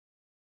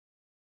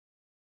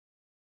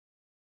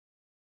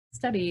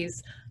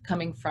studies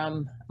coming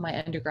from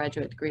my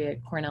undergraduate degree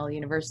at Cornell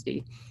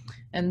University.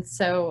 And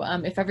so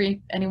if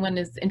anyone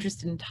is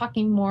interested in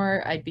talking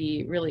more, I'd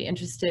be really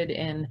interested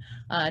in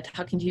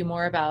talking to you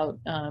more about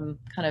kind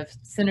of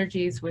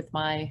synergies with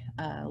my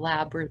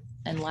lab,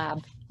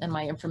 and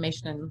my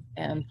information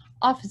and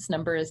office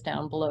number is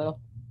down below.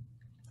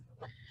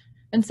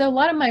 And so a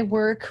lot of my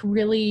work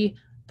really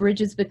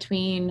bridges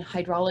between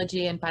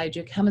hydrology and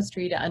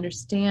biogeochemistry to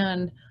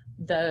understand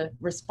the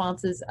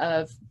responses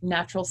of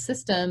natural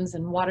systems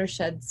and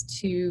watersheds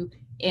to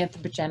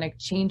anthropogenic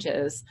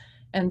changes.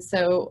 And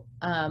so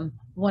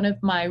one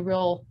of my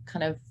real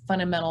kind of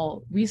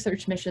fundamental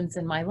research missions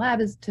in my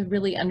lab is to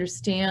really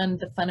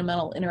understand the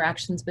fundamental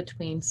interactions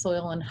between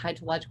soil and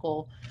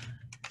hydrological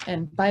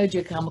and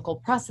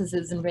biogeochemical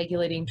processes in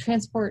regulating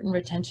transport and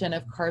retention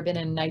of carbon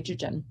and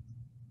nitrogen.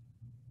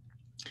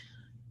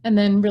 And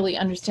then really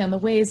understand the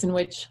ways in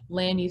which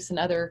land use and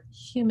other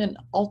human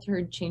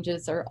altered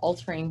changes are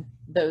altering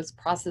those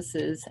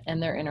processes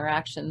and their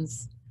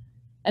interactions.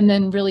 And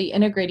then really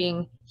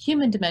integrating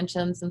human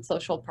dimensions and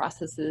social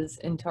processes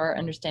into our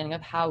understanding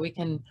of how we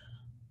can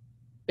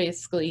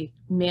basically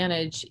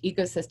manage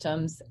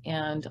ecosystems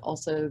and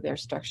also their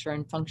structure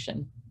and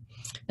function.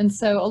 And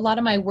so a lot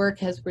of my work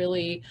has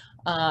really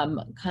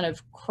kind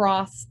of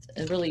crossed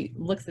and really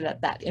looks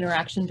at that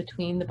interaction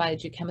between the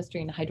biogeochemistry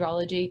and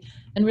hydrology,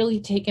 and really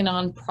taken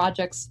on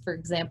projects, for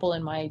example,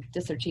 in my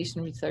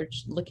dissertation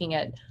research, looking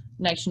at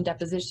nitrogen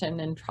deposition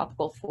in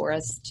tropical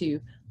forests,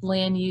 to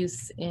land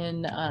use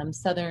in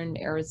southern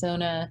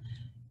Arizona,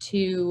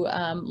 to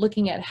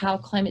looking at how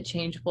climate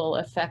change will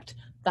affect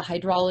the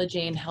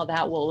hydrology and how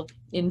that will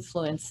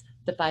influence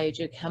the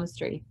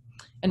biogeochemistry.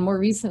 And more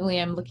recently,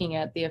 I'm looking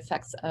at the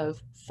effects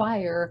of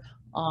fire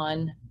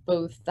on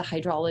both the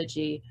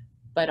hydrology,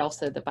 but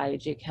also the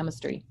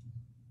biogeochemistry.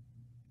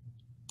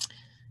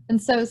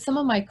 And so some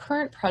of my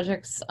current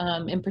projects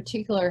in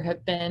particular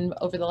have been,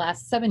 over the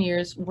last 7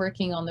 years,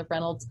 working on the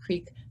Reynolds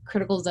Creek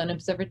Critical Zone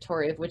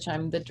Observatory, of which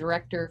I'm the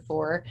director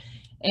for.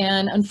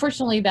 And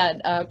unfortunately,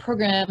 that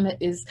program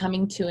is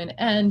coming to an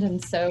end,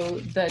 and so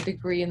the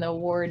degree and the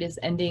award is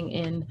ending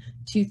in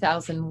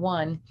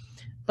 2001.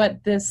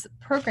 But this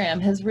program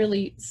has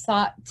really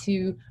sought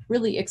to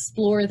really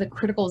explore the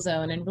critical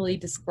zone, and really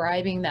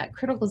describing that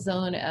critical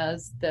zone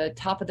as the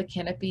top of the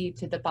canopy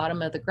to the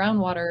bottom of the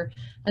groundwater,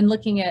 and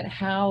looking at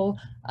how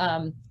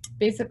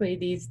basically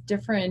these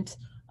different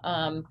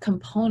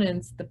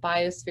components, the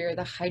biosphere,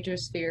 the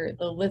hydrosphere,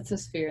 the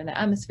lithosphere, and the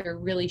atmosphere,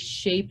 really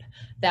shape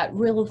that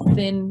real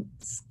thin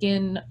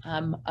skin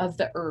of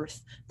the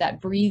earth, that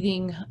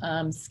breathing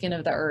skin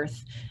of the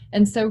earth.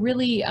 And so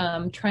really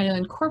trying to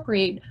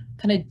incorporate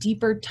kind of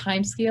deeper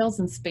time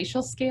scales and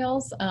spatial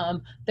scales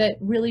that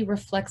really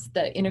reflects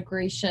the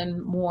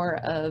integration more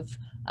of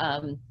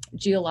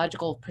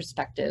geological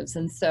perspectives.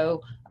 And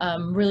so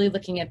really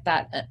looking at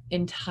that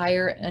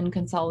entire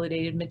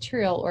unconsolidated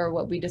material, or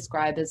what we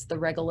describe as the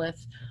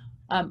regolith,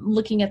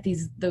 looking at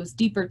those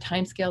deeper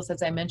time scales,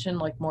 as I mentioned,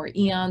 like more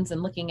eons,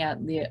 and looking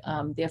at the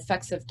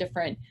effects of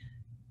different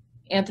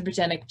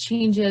anthropogenic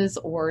changes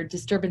or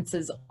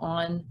disturbances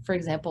on, for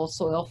example,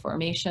 soil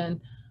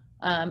formation.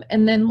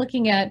 And then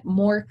looking at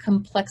more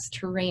complex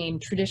terrain.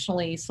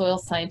 Traditionally, soil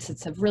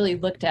scientists have really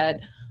looked at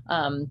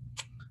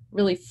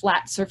really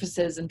flat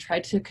surfaces and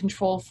tried to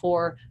control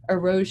for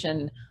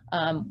erosion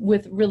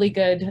with really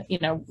good,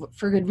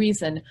 for good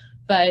reason.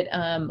 But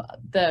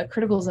the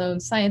critical zone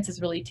science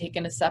has really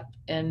taken us up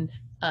and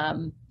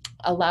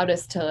allowed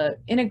us to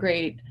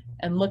integrate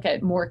and look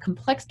at more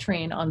complex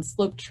terrain on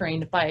sloped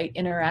terrain by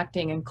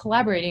interacting and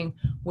collaborating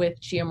with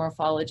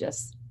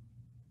geomorphologists.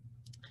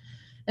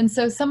 And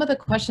so some of the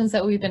questions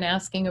that we've been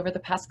asking over the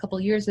past couple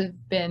of years have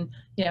been,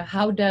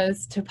 how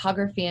does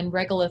topography and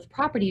regolith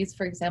properties,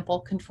 for example,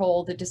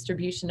 control the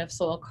distribution of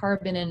soil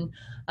carbon in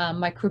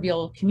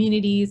microbial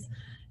communities?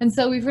 And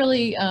so we've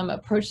really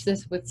approached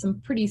this with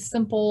some pretty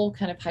simple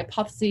kind of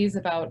hypotheses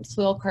about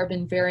soil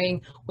carbon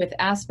varying with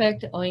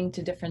aspect owing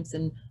to difference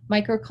in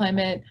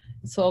microclimate,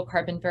 soil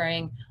carbon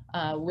varying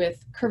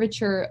with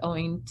curvature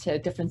owing to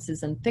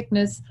differences in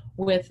thickness,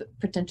 with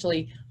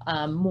potentially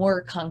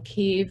more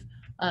concave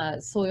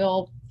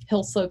soil,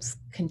 hill slopes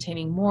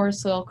containing more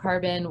soil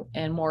carbon,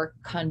 and more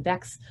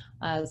convex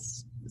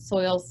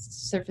soil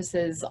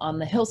surfaces on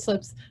the hill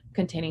slopes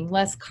containing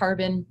less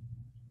carbon.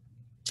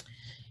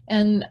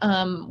 And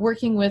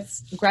working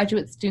with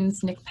graduate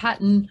students Nick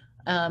Patton,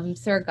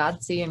 Sarah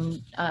Godsey,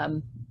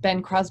 and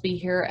Ben Crosby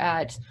here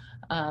at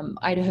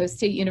Idaho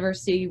State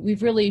University,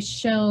 we've really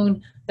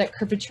shown that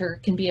curvature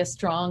can be a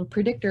strong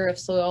predictor of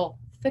soil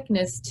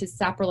thickness to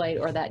saprolite,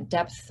 or that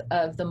depth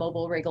of the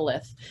mobile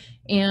regolith.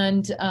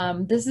 And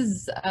this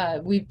is,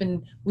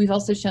 we've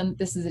also shown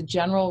this is a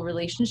general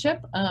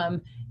relationship.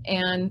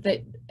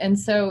 And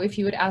so if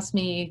you would ask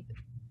me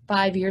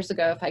 5 years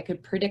ago if I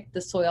could predict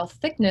the soil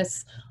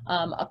thickness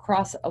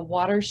across a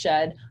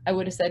watershed, I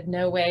would have said,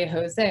 no way,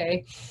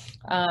 Jose.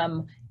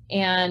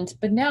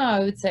 But now I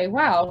would say,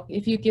 wow,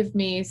 if you give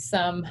me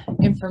some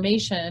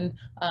information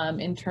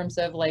in terms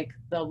of like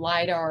the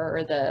LIDAR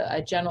or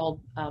the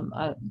general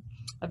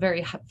a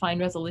very fine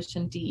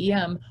resolution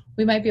DEM,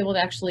 we might be able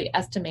to actually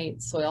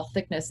estimate soil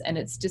thickness and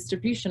its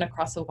distribution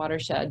across a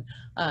watershed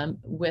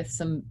with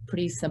some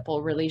pretty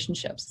simple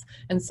relationships.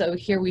 And so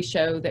here we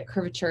show that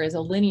curvature is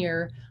a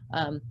linear,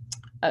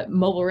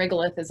 mobile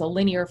regolith is a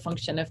linear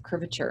function of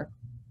curvature.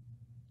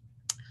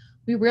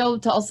 We were able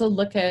to also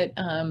look at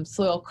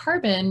soil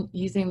carbon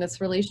using this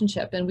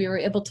relationship, and we were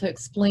able to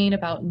explain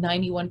about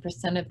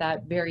 91% of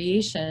that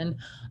variation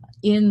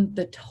in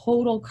the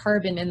total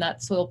carbon in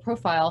that soil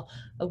profile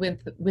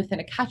within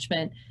a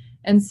catchment.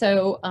 And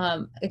so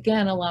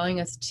again, allowing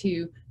us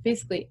to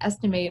basically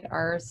estimate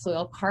our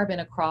soil carbon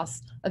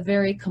across a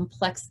very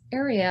complex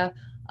area,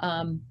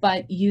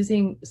 but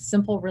using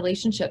simple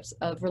relationships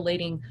of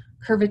relating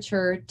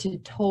curvature to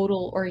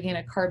total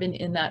organic carbon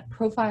in that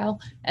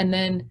profile, and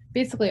then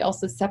basically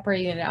also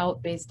separating it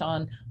out based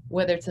on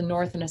whether it's a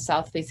north and a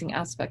south facing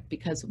aspect,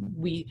 because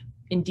we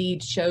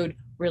indeed showed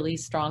really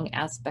strong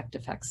aspect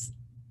effects.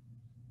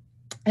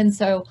 And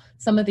so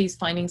some of these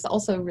findings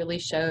also really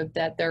showed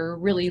that there are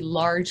really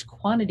large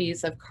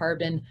quantities of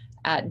carbon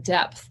at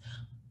depth.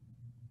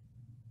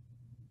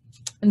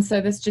 And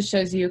so this just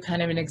shows you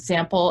kind of an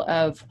example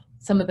of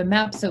some of the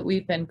maps that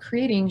we've been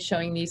creating,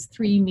 showing these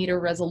 3-meter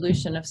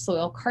resolution of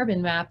soil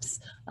carbon maps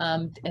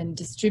and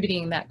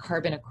distributing that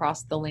carbon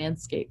across the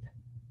landscape.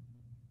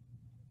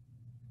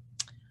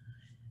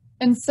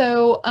 And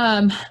so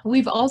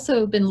we've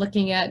also been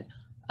looking at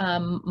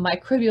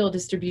microbial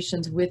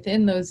distributions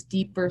within those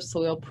deeper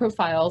soil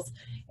profiles.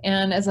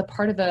 And as a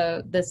part of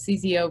the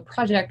CZO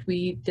project,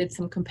 we did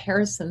some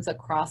comparisons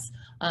across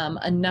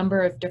a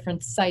number of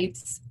different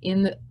sites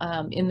in the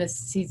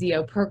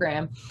CZO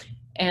program.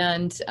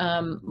 And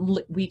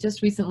we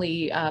just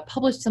recently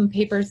published some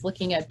papers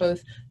looking at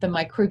both the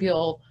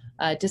microbial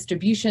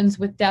distributions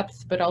with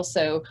depth, but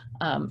also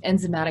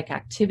enzymatic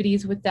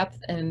activities with depth.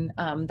 And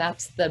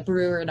that's the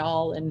Brewer et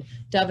al. And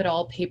Dove et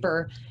al.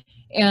 Paper.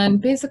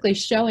 And basically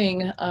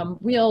showing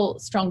real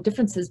strong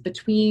differences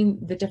between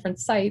the different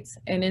sites,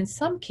 and in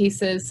some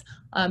cases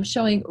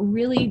showing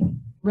really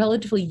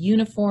relatively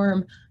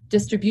uniform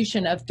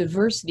distribution of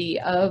diversity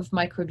of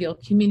microbial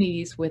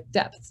communities with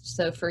depth.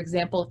 So for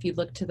example, if you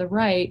look to the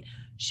right,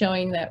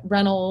 showing that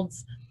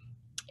Reynolds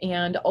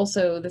and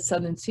also the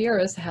Southern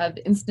Sierras have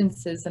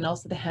instances, and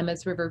also the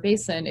Jemez River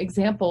Basin,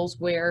 examples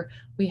where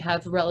we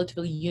have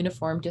relatively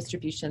uniform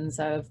distributions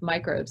of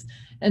microbes.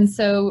 And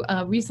so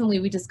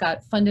recently we just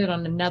got funded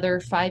on another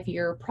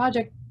 5-year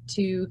project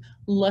to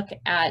look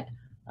at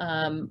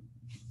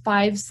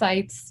 5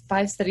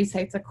 study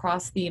sites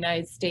across the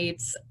United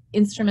States,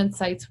 instrument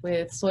sites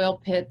with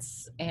soil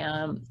pits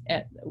and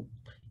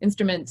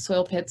instrument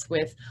soil pits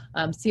with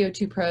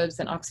CO2 probes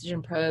and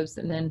oxygen probes,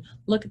 and then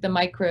look at the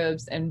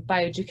microbes and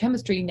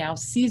biogeochemistry now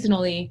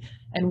seasonally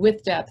and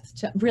with depth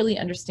to really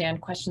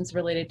understand questions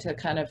related to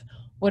kind of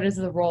what is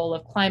the role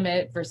of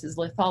climate versus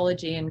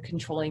lithology in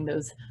controlling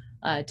those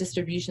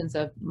distributions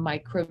of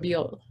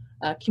microbial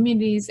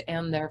communities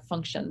and their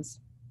functions.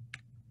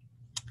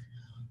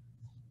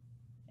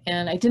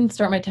 And I didn't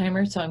start my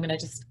timer, so I'm going to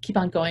just keep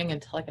on going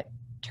until I get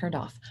turned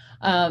off.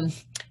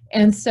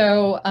 And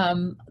so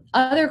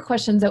other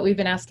questions that we've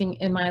been asking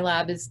in my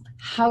lab is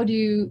how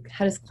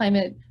does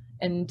climate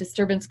and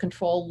disturbance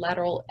control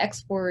lateral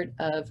export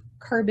of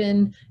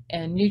carbon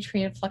and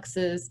nutrient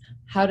fluxes?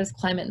 How does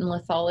climate and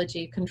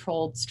lithology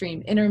control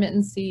stream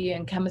intermittency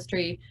and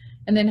chemistry?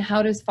 And then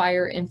how does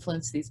fire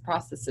influence these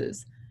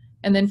processes?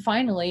 And then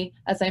finally,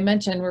 as I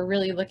mentioned, we're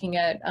really looking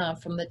at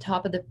from the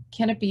top of the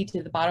canopy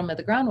to the bottom of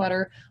the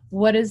groundwater,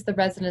 what is the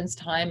residence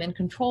time and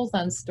controls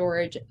on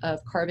storage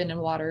of carbon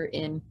and water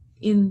in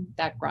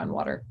that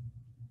groundwater.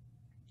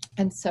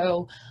 And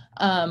so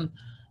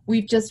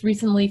we've just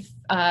recently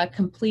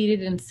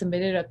completed and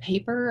submitted a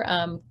paper.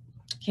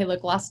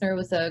 Kayla Glossner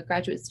was a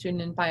graduate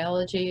student in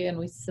biology, and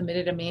we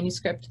submitted a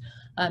manuscript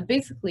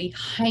basically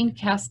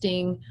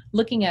hindcasting,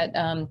 looking at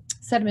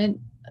sediment,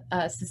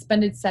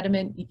 suspended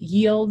sediment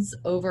yields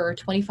over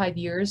 25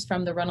 years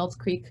from the Reynolds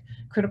Creek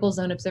Critical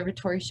Zone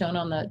Observatory shown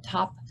on the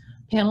top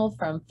panel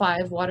from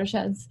 5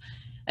 watersheds.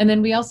 And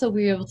then we also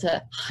were able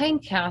to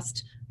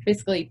hindcast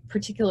basically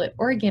particulate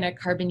organic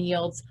carbon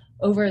yields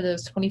over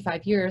those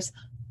 25 years,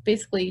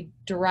 basically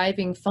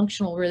deriving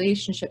functional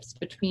relationships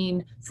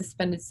between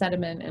suspended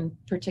sediment and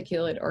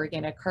particulate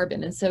organic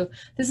carbon. And so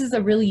this is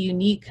a really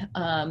unique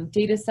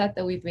data set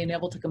that we've been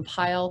able to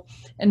compile.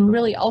 And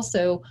really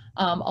also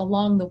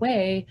along the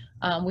way,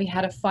 we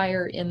had a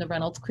fire in the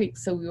Reynolds Creek.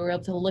 So we were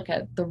able to look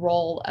at the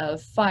role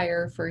of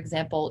fire, for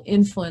example,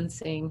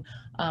 influencing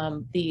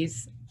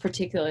these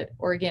particulate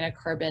organic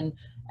carbon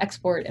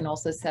export and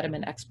also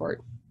sediment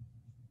export.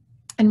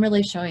 And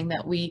really showing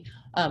that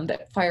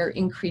that fire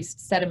increased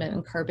sediment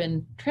and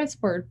carbon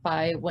transport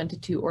by 1 to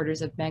 2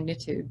 orders of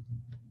magnitude.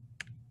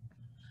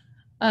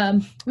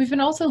 We've been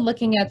also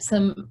looking at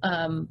some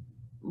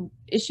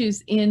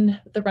issues in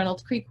the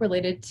Reynolds Creek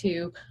related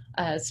to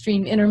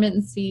stream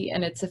intermittency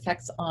and its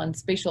effects on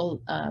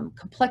spatial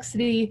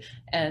complexity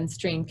and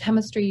stream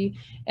chemistry.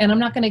 And I'm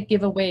not going to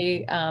give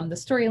away the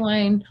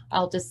storyline.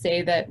 I'll just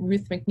say that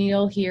Ruth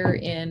McNeil here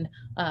in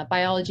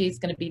biology is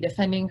going to be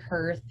defending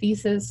her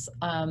thesis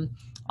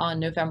on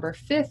November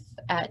 5th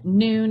at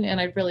noon, and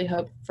I really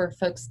hope for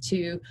folks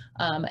to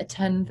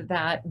attend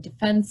that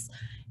defense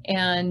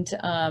and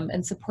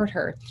support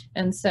her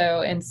and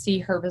see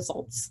her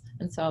results.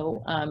 And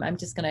so I'm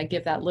just going to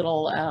give that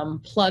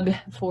little plug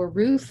for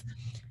Ruth,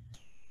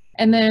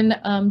 and then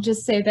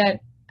just say that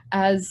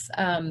as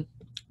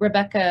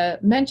Rebecca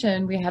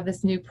mentioned, we have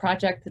this new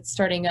project that's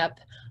starting up.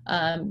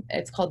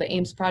 It's called the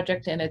AIMS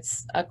project, and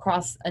it's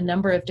across a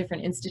number of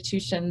different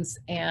institutions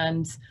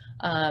and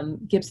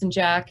Gibson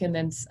Jack, and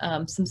then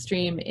some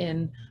stream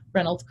in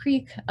Reynolds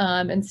Creek.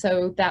 And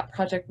so that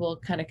project will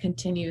kind of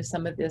continue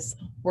some of this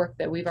work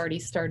that we've already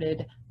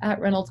started at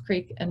Reynolds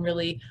Creek and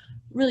really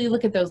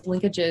look at those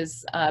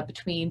linkages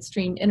between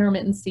stream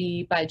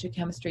intermittency,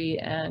 biogeochemistry,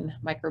 and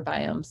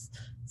microbiomes.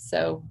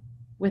 So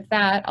with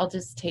that, I'll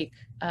just take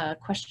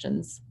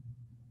questions.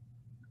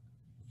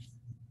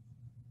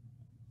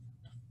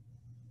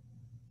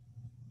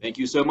 Thank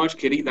you so much,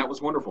 Kitty. That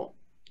was wonderful.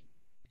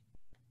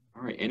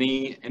 All right,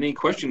 any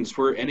questions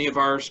for any of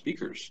our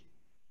speakers?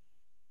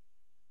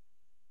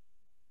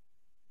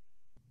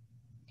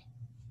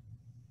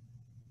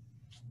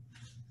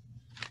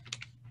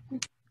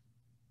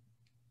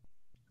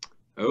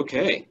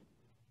 Okay.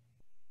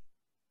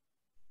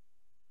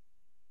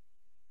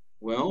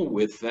 Well,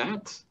 with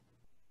that,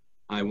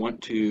 I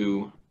want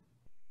to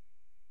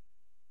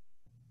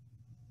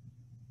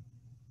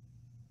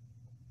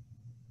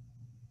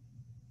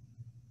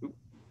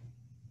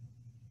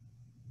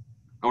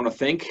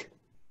thank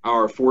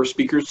our 4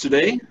 speakers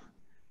today.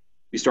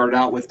 We started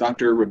out with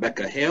Dr.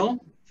 Rebecca Hale,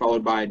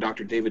 followed by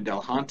Dr. David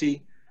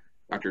Delhanty,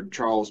 Dr.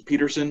 Charles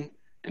Peterson,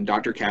 and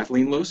Dr.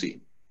 Kathleen Lohse.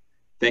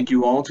 Thank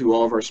you all to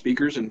all of our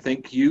speakers, and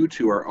thank you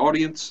to our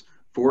audience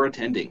for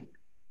attending.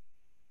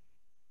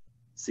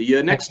 See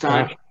you next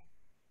time.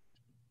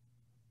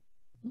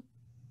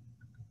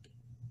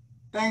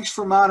 Thanks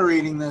for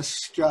moderating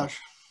this, Josh.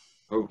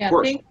 Of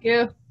course. Thank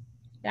you.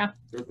 Yeah.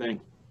 Sure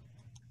thing.